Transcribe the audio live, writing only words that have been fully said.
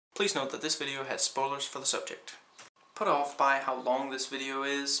Please note that this video has spoilers for the subject. Put off by how long this video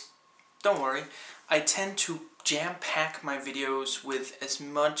is? Don't worry, I tend to jam-pack my videos with as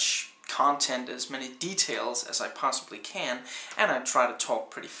much content, as many details as I possibly can, and I try to talk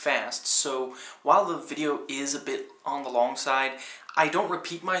pretty fast, so while the video is a bit on the long side, I don't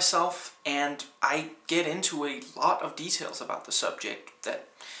repeat myself, and I get into a lot of details about the subject that,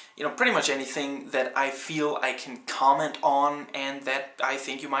 pretty much anything that I feel I can comment on and that I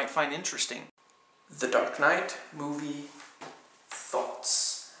think you might find interesting. The Dark Knight movie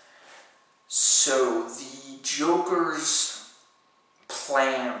thoughts. So, the Joker's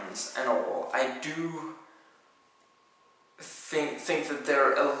plans and all, I do think that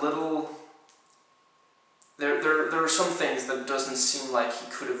they're a little... There are some things that doesn't seem like he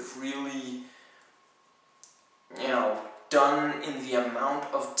could have really, done in the amount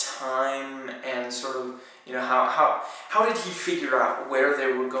of time and sort of, how did he figure out where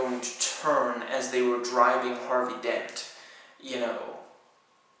they were going to turn as they were driving Harvey Dent,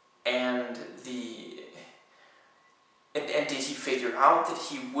 and and did he figure out that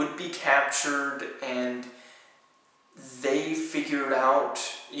he would be captured, and they figured out,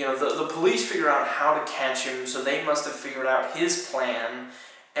 the police figured out how to catch him, so they must have figured out his plan,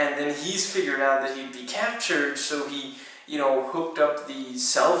 and then he's figured out that he'd be captured, so he, hooked up the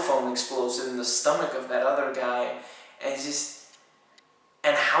cell phone explosive in the stomach of that other guy, and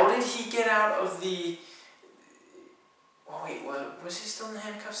how did he get out of the... Oh wait, was he still in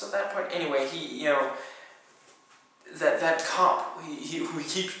handcuffs at that point? Anyway, he, that cop, who he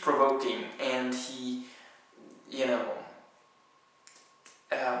keeps provoking, and he, he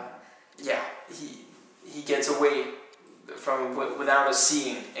gets away from without us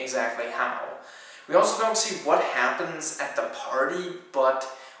seeing exactly how. We also don't see what happens at the party, but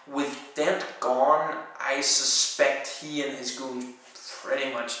with Dent gone, I suspect he and his goons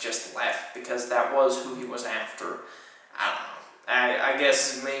pretty much just left, because that was who he was after. I don't know. I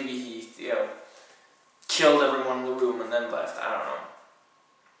guess maybe he, killed everyone in the room and then left. I don't know.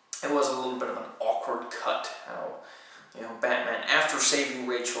 It was a little bit of an awkward cut, how, Batman, after saving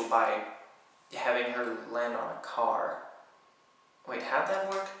Rachel by having her land on a car. Wait, how'd that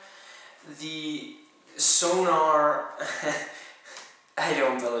work? The Sonar... I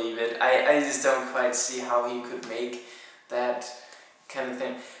don't believe it. I just don't quite see how he could make that kind of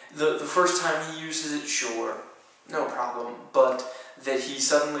thing. The first time he uses it, sure, no problem, but that he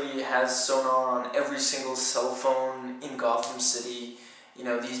suddenly has Sonar on every single cell phone in Gotham City,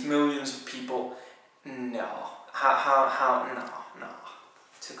 these millions of people, no. No.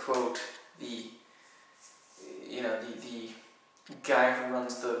 To quote the guy who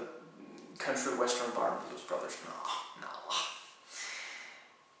runs the country western bar, Blues Brothers, no.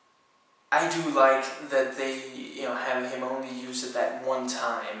 I do like that they, have him only use it that one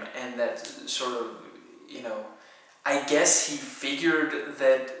time, and that sort of, I guess he figured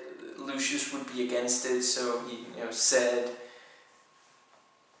that Lucius would be against it, so he, said,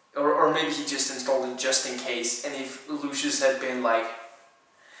 or maybe he just installed it just in case, and if Lucius had been like,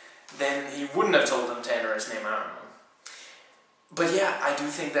 then he wouldn't have told him to enter his name, I don't know. But yeah, I do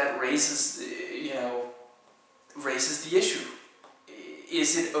think that raises, raises the issue.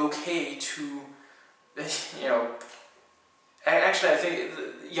 Is it okay to, actually I think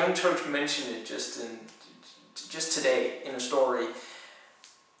Young Turks mentioned it just today in a story,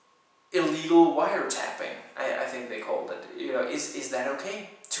 illegal wiretapping, I think they called it. Is that okay?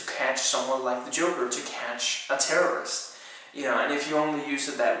 To catch someone like the Joker, to catch a terrorist? And if you only use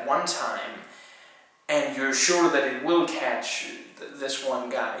it that one time, and you're sure that it will catch this one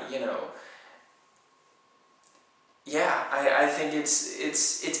guy, yeah, I think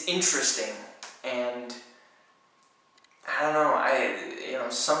it's interesting, and I don't know,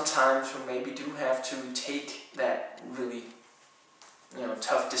 sometimes we maybe do have to take that really,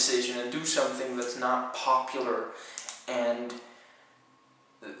 tough decision and do something that's not popular and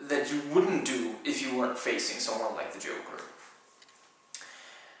that you wouldn't do if you weren't facing someone like the Joker.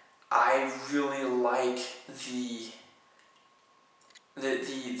 I really like the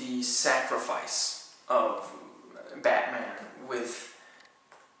sacrifice of Batman with,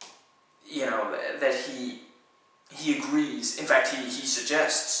 that he agrees, in fact he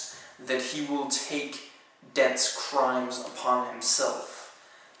suggests that he will take Dent's crimes upon himself,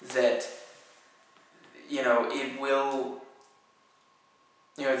 that, it will,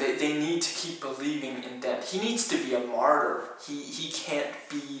 they need to keep believing in Dent. He needs to be a martyr. He can't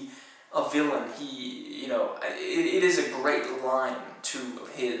be a villain. It is a great line, too, of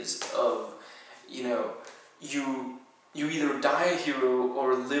his, of, you either die a hero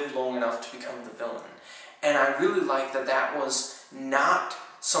or live long enough to become the villain. And I really like that was not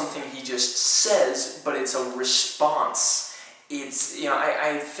something he just says, but it's a response. It's, you know,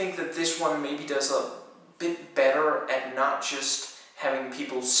 I think that this one maybe does a bit better at not just having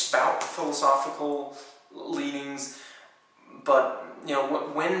people spout philosophical leanings, but, you know,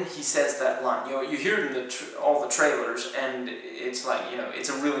 when he says that line, you know, you hear it in all the trailers, and it's like, you know, it's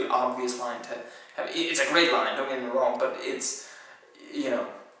a really obvious line to have. It's a great line, don't get me wrong, but it's, you know,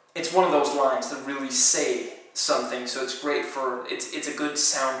 it's one of those lines that really say something, so it's great for, it's a good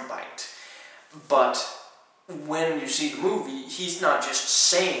soundbite. But when you see the movie, he's not just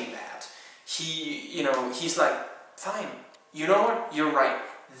saying that. He, you know, he's like, fine, you know what, you're right,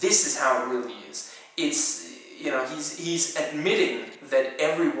 this is how it really is. It's, you know, he's admitting that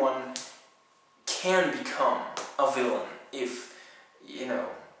everyone can become a villain if, you know,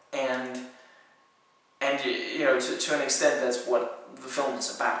 and you know, to an extent that's what the film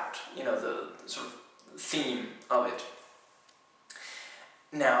is about, you know, the sort of theme of it.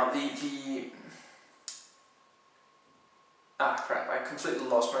 Now, crap, I completely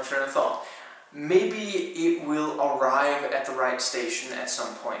lost my train of thought. Maybe it will arrive at the right station at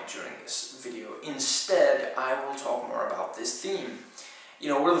some point during this video. Instead, I will talk more about this theme. You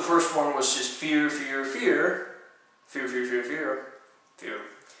know, where the first one was just fear, fear, fear, fear, fear, fear, fear, fear.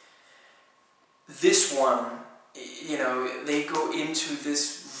 This one, you know, they go into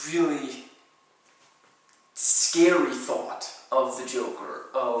this really scary thought of the Joker,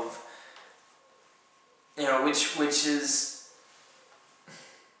 of, you know, which is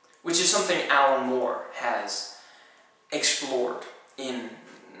something Alan Moore has explored in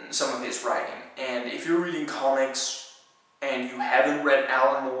some of his writing. And if you're reading comics and you haven't read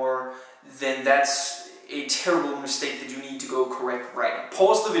Alan Moore, then that's a terrible mistake that you need to go correct right now.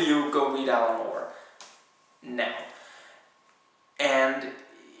 Pause the video, go read Alan Moore now. And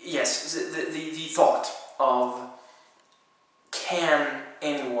yes, the thought of, can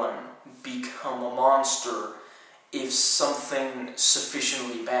anyone become a monster if something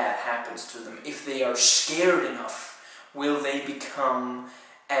sufficiently bad happens to them? If they are scared enough, will they become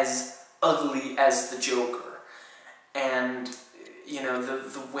as ugly as the Joker? And, you know,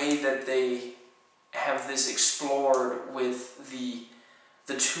 the way that they have this explored with the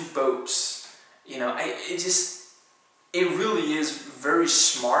two boats, you know, it really is very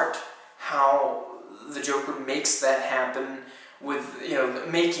smart how the Joker makes that happen, with, you know,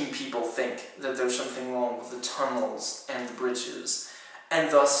 making people think that there's something wrong with the tunnels and the bridges.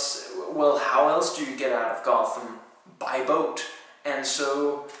 And thus, well, how else do you get out of Gotham? By boat. And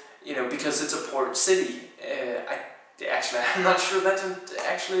so, you know, because it's a port city, I'm not sure that's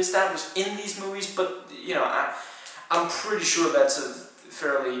actually established in these movies, but, you know, I'm pretty sure that's a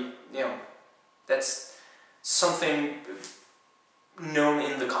fairly, you know, that's something known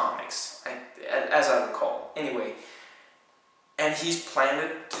in the comics, as I recall. Anyway, and he's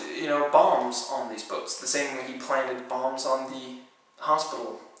planted, you know, bombs on these boats, the same way he planted bombs on the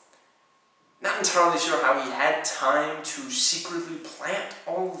hospital. Not entirely sure how he had time to secretly plant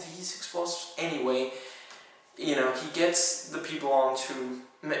all of these explosives. Anyway, you know, he gets the people onto,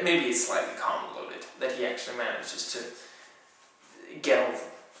 maybe it's slightly convoluted that he actually manages to get all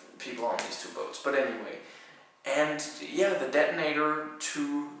the people on these two boats, but anyway. And yeah, the detonator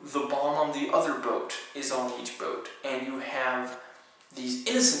to the bomb on the other boat is on each boat, and you have these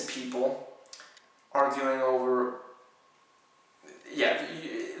innocent people arguing over, yeah,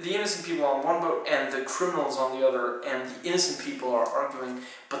 the innocent people on one boat and the criminals on the other, and the innocent people are arguing,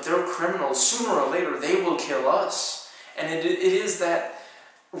 but they're criminals, sooner or later they will kill us. And it is that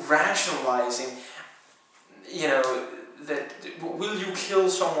rationalizing, you know, that will you kill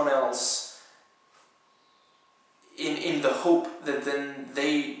someone else in the hope that then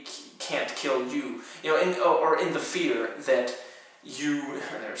they can't kill you, you know, or in the fear that you,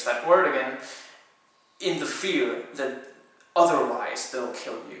 there's that word again, in the fear that otherwise they'll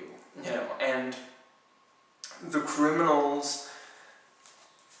kill you, you know. And the criminals,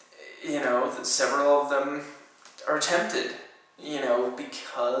 you know, that several of them are tempted, you know,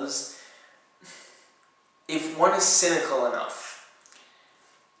 because if one is cynical enough,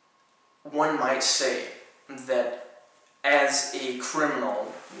 one might say that as a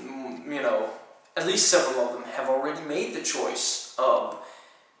criminal, you know, at least several of them have already made the choice of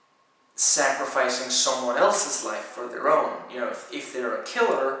sacrificing someone else's life for their own. You know, if they're a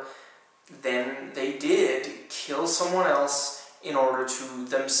killer, then they did kill someone else in order to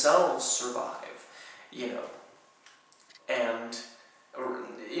themselves survive, you know. And,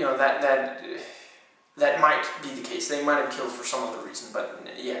 you know, that might be the case. They might have killed for some other reason, but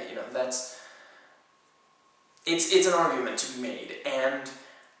yeah, you know, that's... It's an argument to be made, and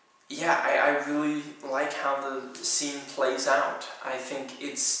yeah, I really like how the scene plays out. I think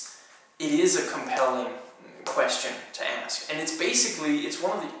it is a compelling question to ask, and it's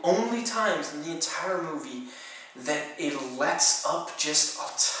one of the only times in the entire movie that it lets up just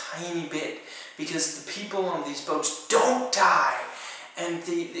a tiny bit, because the people on these boats don't die, and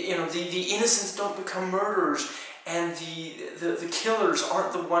the innocents don't become murderers, and the killers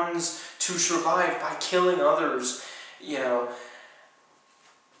aren't the ones to survive by killing others.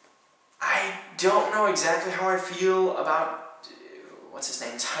 I don't know exactly how I feel about, what's his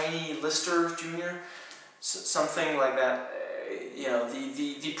name, Tiny Lister Jr.? Something like that.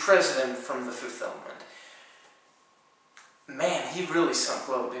 The president from The Fifth Element. Man, he really sunk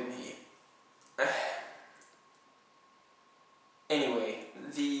low, didn't he? Anyway,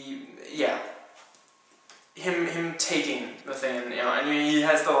 him taking the thing, and he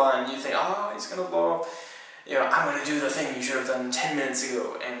has the line, you think, oh, he's gonna blow up. I'm gonna do the thing you should have done 10 minutes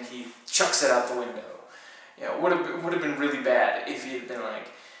ago, and he chucks it out the window. Would have been really bad if he had been like,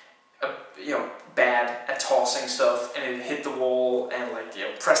 bad at tossing stuff, and it hit the wall, and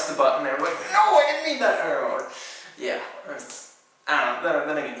pressed the button, and like, no, I didn't mean that. I don't know.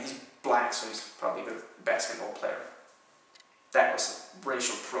 Then again, he's black, so he's probably a good basketball player. That was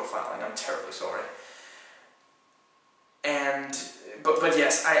racial profiling. I'm terribly sorry. But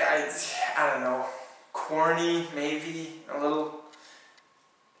yes, I don't know. Corny, maybe a little.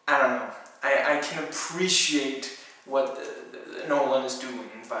 I don't know. I can appreciate what Nolan is doing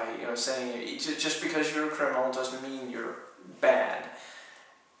by saying just because you're a criminal doesn't mean you're bad.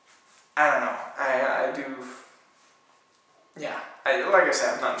 I don't know. I do. Yeah. Like I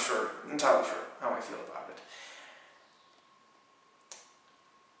said, I'm not entirely sure how I feel about it.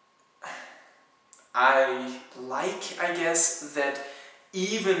 I guess, that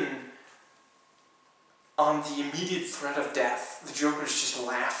even on the immediate threat of death, the Joker's just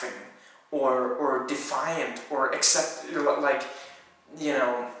laughing, or defiant, or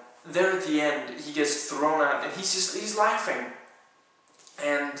there at the end, he gets thrown out, and he's laughing.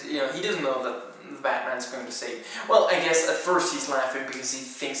 And, he doesn't know that the Batman's going to save him. Well, I guess at first he's laughing because he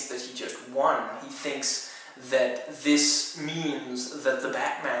thinks that he just won. He thinks that this means that the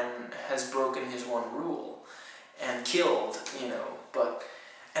Batman has broken his one rule and killed, but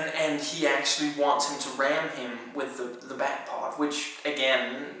and he actually wants him to ram him with the Batpod, which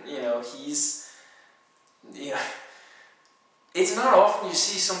again, he's it's not often you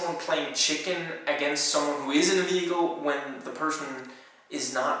see someone playing chicken against someone who is in a vehicle when the person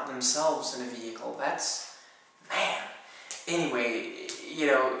is not themselves in a vehicle. That's, man. Anyway,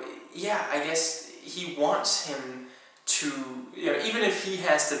 I guess he wants him to, even if he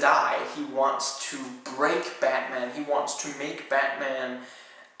has to die, he wants to break Batman. He wants to make Batman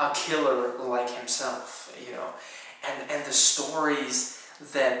a killer like himself, And the stories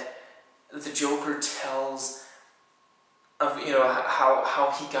that the Joker tells of,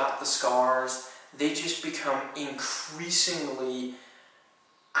 how he got the scars, they just become increasingly...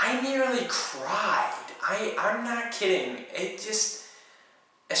 I nearly cried. I'm not kidding. It just...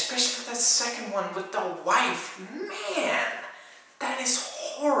 Especially that second one with the wife. Man, that is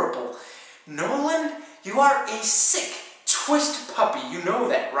horrible. Nolan, you are a sick, twist puppy. You know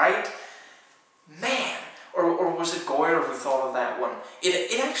that, right? Man. Or was it Goyer who thought of that one?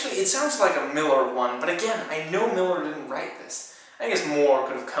 It sounds like a Miller one, but again, I know Miller didn't write this. I guess Moore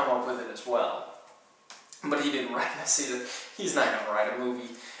could have come up with it as well. But he didn't write this either. He's not going to write a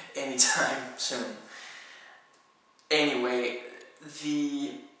movie anytime soon. Anyway,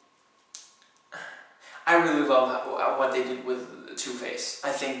 I really love what they did with Two-Face.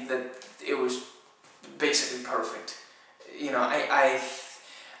 I think that it was basically perfect.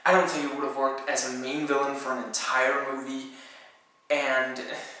 I don't think it would have worked as a main villain for an entire movie. And,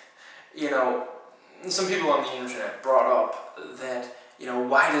 some people on the internet brought up that,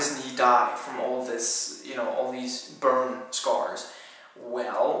 why doesn't he die from all this, all these burn scars?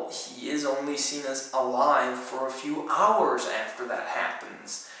 Well, he is only seen as alive for a few hours after that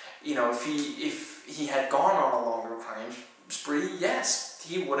happens. If he had gone on a longer crime spree, yes,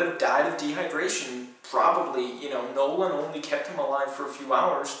 he would have died of dehydration. Probably, Nolan only kept him alive for a few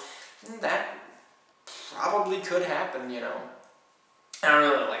hours. That probably could happen, I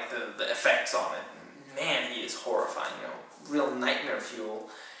really like the effects on it. Man, he is horrifying, real nightmare fuel.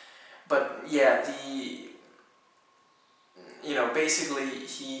 But yeah, basically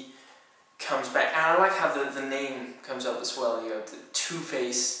he comes back, and I like how the name comes up as well, the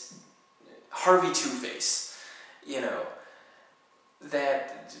Two-Face, Harvey Two-Face,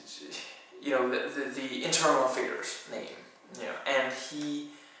 that, the Internal Affairs name, and he,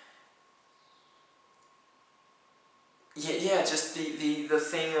 yeah, just the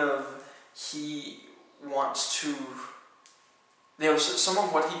thing of he wants to, some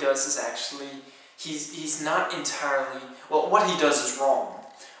of what he does is actually, he's not entirely, well, what he does is wrong,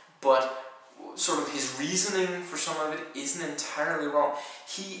 but sort of his reasoning for some of it isn't entirely wrong.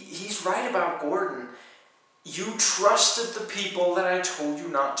 He's right about Gordon. You trusted the people that I told you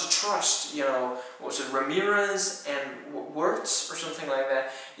not to trust. What was it, Ramirez and Wirtz or something like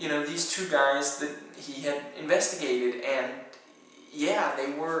that? These two guys that he had investigated, and yeah,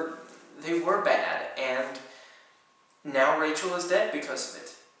 they were bad, and now Rachel is dead because of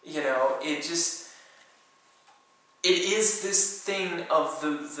it. It is this thing of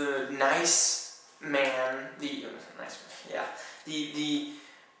the nice man,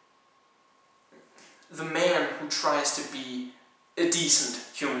 the man who tries to be a decent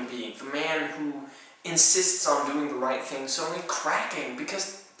human being, the man who insists on doing the right thing, suddenly cracking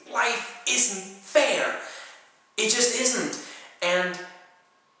because life isn't fair. It just isn't, and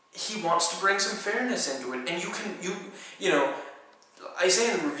he wants to bring some fairness into it. And I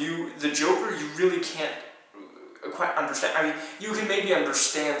say in the review, the Joker, you really can't quite understand. I mean, you can maybe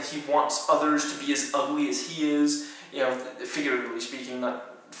understand that he wants others to be as ugly as he is, figuratively speaking,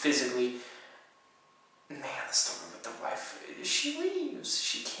 not physically. Man, the story with the wife, she leaves.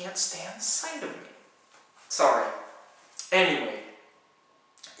 She can't stand the sight of me. Sorry. Anyway,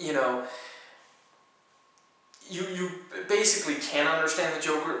 you basically can understand the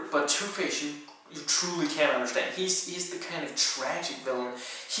Joker, but Two-Face, you truly can't understand. He's the kind of tragic villain.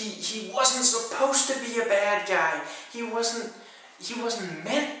 He wasn't supposed to be a bad guy. He wasn't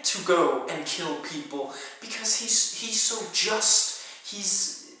meant to go and kill people because he's so just.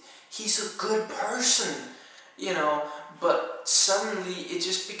 He's a good person, but suddenly it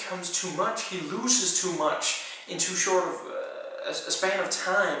just becomes too much. He loses too much in too short of a span of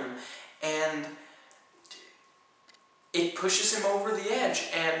time, and it pushes him over the edge.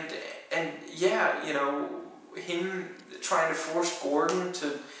 And yeah, him trying to force Gordon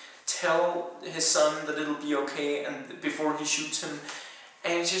to tell his son that it'll be okay, and before he shoots him,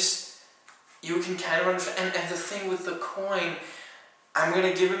 and just, you can kind of understand. And the thing with the coin, I'm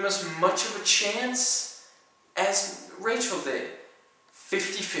going to give him as much of a chance as Rachel did.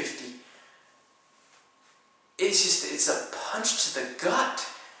 50-50. It's a punch to the gut,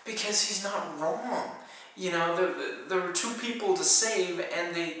 because he's not wrong. There were two people to save,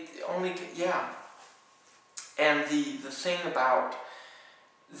 and they only, yeah. And the thing about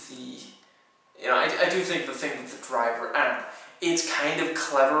I do think the thing with the driver, I don't know, it's kind of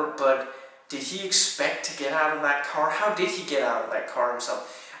clever, but did he expect to get out of that car? How did he get out of that car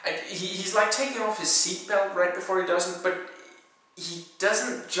himself? He's like taking off his seatbelt right before he doesn't, but he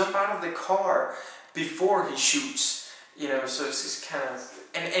doesn't jump out of the car before he shoots, so it's just kind of,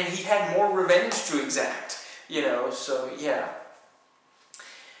 and he had more revenge to exact, so yeah.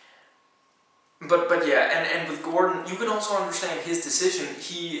 But yeah, and with Gordon, you can also understand his decision.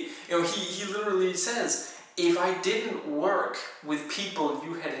 He literally says, if I didn't work with people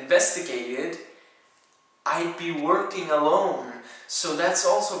you had investigated, I'd be working alone. So that's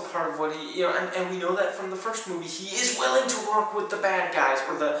also part of what he, and we know that from the first movie. He is willing to work with the bad guys,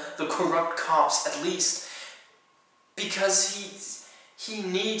 or the corrupt cops at least, because he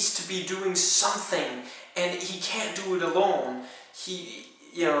needs to be doing something, and he can't do it alone. He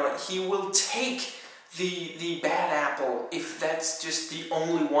will take the bad apple if that's just the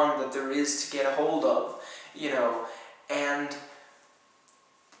only one that there is to get a hold of, and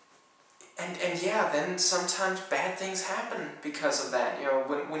yeah, then sometimes bad things happen because of that.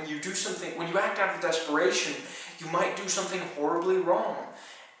 When you do something, when you act out of desperation, you might do something horribly wrong,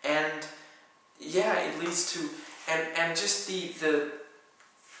 and yeah, it leads to, and just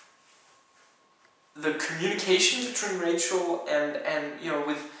the communication between Rachel and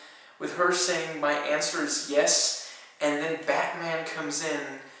with her saying my answer is yes, and then Batman comes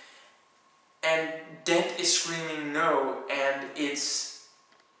in and Dent is screaming no, and it's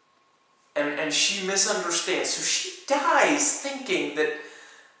and she misunderstands, so she dies thinking that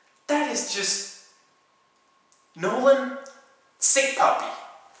is just Nolan, sick puppy,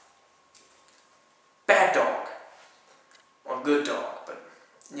 bad dog, or good dog, but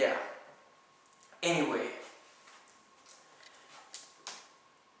yeah. Anyway,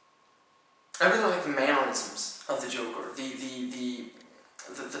 I really like the mannerisms of the Joker, the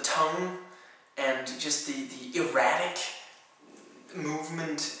tone, and just the erratic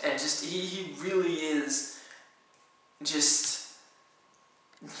movement, and just he really is just,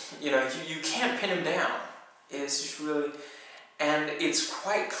 you can't pin him down. It's just really, and it's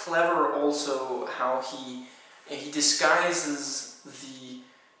quite clever also how he disguises the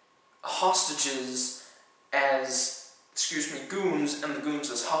hostages as goons, and the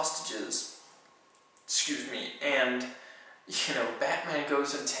goons as hostages. And, Batman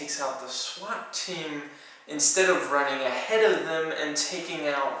goes and takes out the SWAT team instead of running ahead of them and taking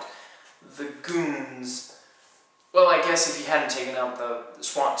out the goons. Well, I guess if he hadn't taken out the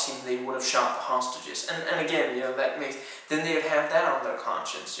SWAT team, they would have shot the hostages. And again, that makes... Then they'd have that on their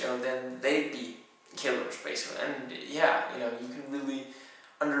conscience, then they'd be killers, basically. And, yeah, you can really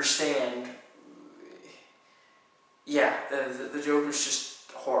understand... Yeah, the Joker's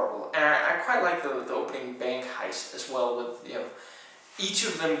just horrible. And I quite like the opening bank heist as well, with, each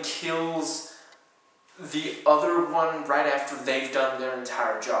of them kills the other one right after they've done their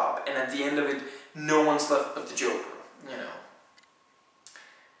entire job. And at the end of it, no one's left but the Joker,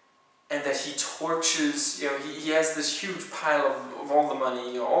 And that he torches, he has this huge pile of all the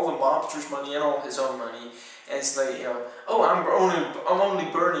money, all the mobsters' money and all his own money. And it's like, oh, I'm only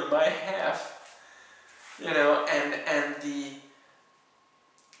burning my half. And the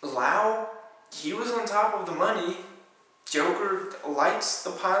Lau, he was on top of the money. Joker lights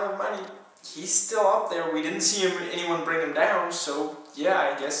the pile of money. He's still up there. We didn't see anyone bring him down, so yeah,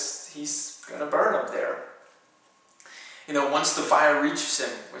 I guess he's gonna burn up there. Once the fire reaches him,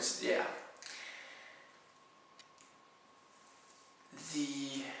 which, yeah.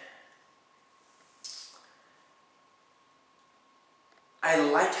 I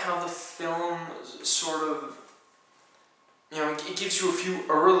like how the film sort of, it gives you a few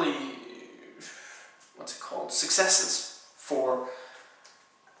early, successes for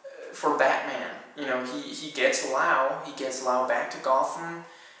Batman. He gets Lau back to Gotham,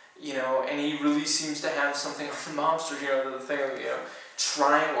 and he really seems to have something on the mobsters, the thing of,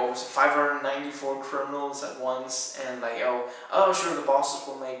 trying, 594 criminals at once, and like, oh, sure, the bosses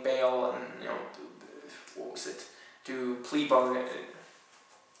will make bail, and, do plea bargain,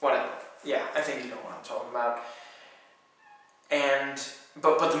 whatever. Yeah, I think you know what I'm talking about. And,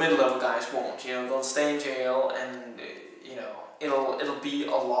 but the mid-level guys won't, they'll stay in jail, and, it'll be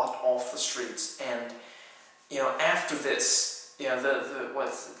a lot off the streets, and, after this,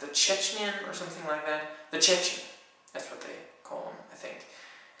 the Chechenian or something like that, the Chechen, that's what they call him, I think.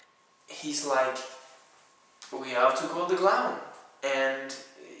 He's like, we have to call the clown, and,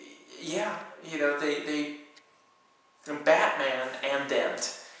 yeah, Batman and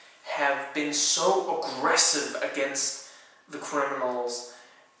Dent have been so aggressive against the criminals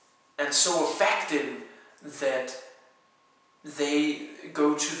and so effective that they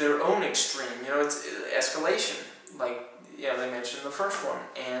go to their own extreme. It's escalation, like, they mentioned in the first one,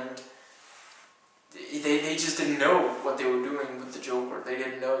 and they just didn't know what they were doing with the Joker. They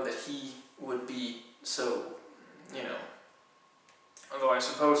didn't know that he would be so, although I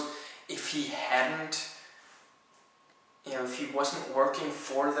suppose if he hadn't, if he wasn't working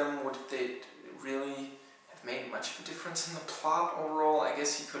for them, would they really have made much of a difference in the plot overall? I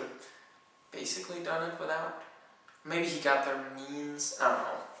guess he could have basically done it without. Maybe he got their means. I don't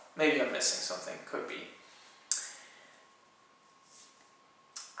know. Maybe I'm missing something. Could be.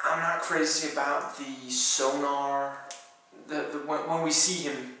 I'm not crazy about the sonar. When we see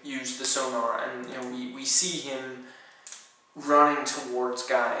him use the sonar, and we see him running towards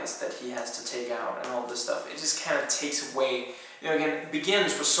guys that he has to take out and all this stuff, it just kind of takes away. Again, it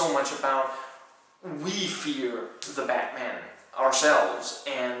begins with so much about we fear the Batman ourselves,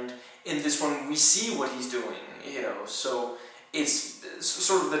 and in this one we see what he's doing, so it's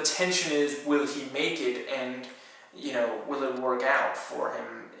sort of the tension is, will he make it, and will it work out for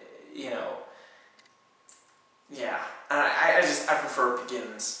him, yeah. And I prefer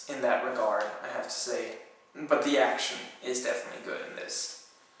Begins in that regard, I have to say, but the action is definitely good in this.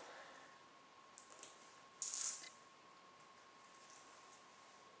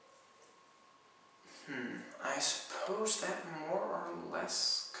 I suppose that more or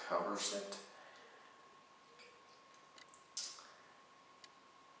less covers it.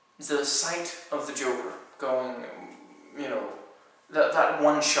 The sight of the Joker going, that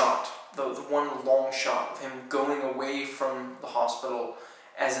one shot, the one long shot of him going away from the hospital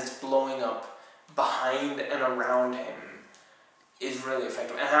as it's blowing up behind and around him is really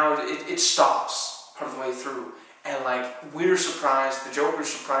effective. And how it stops part of the way through, and like, we're surprised, the Joker's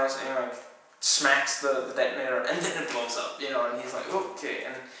surprised, and like smacks the detonator, and then it blows up, and he's like, okay,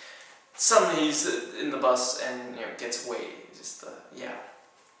 and suddenly he's in the bus and gets away. Just yeah.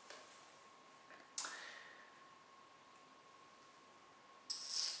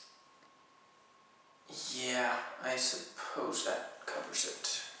 Yeah, I suppose that covers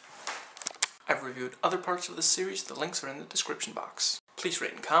it. I've reviewed other parts of this series, the links are in the description box. Please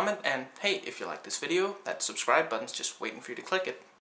rate and comment, and hey, if you like this video, that subscribe button's just waiting for you to click it.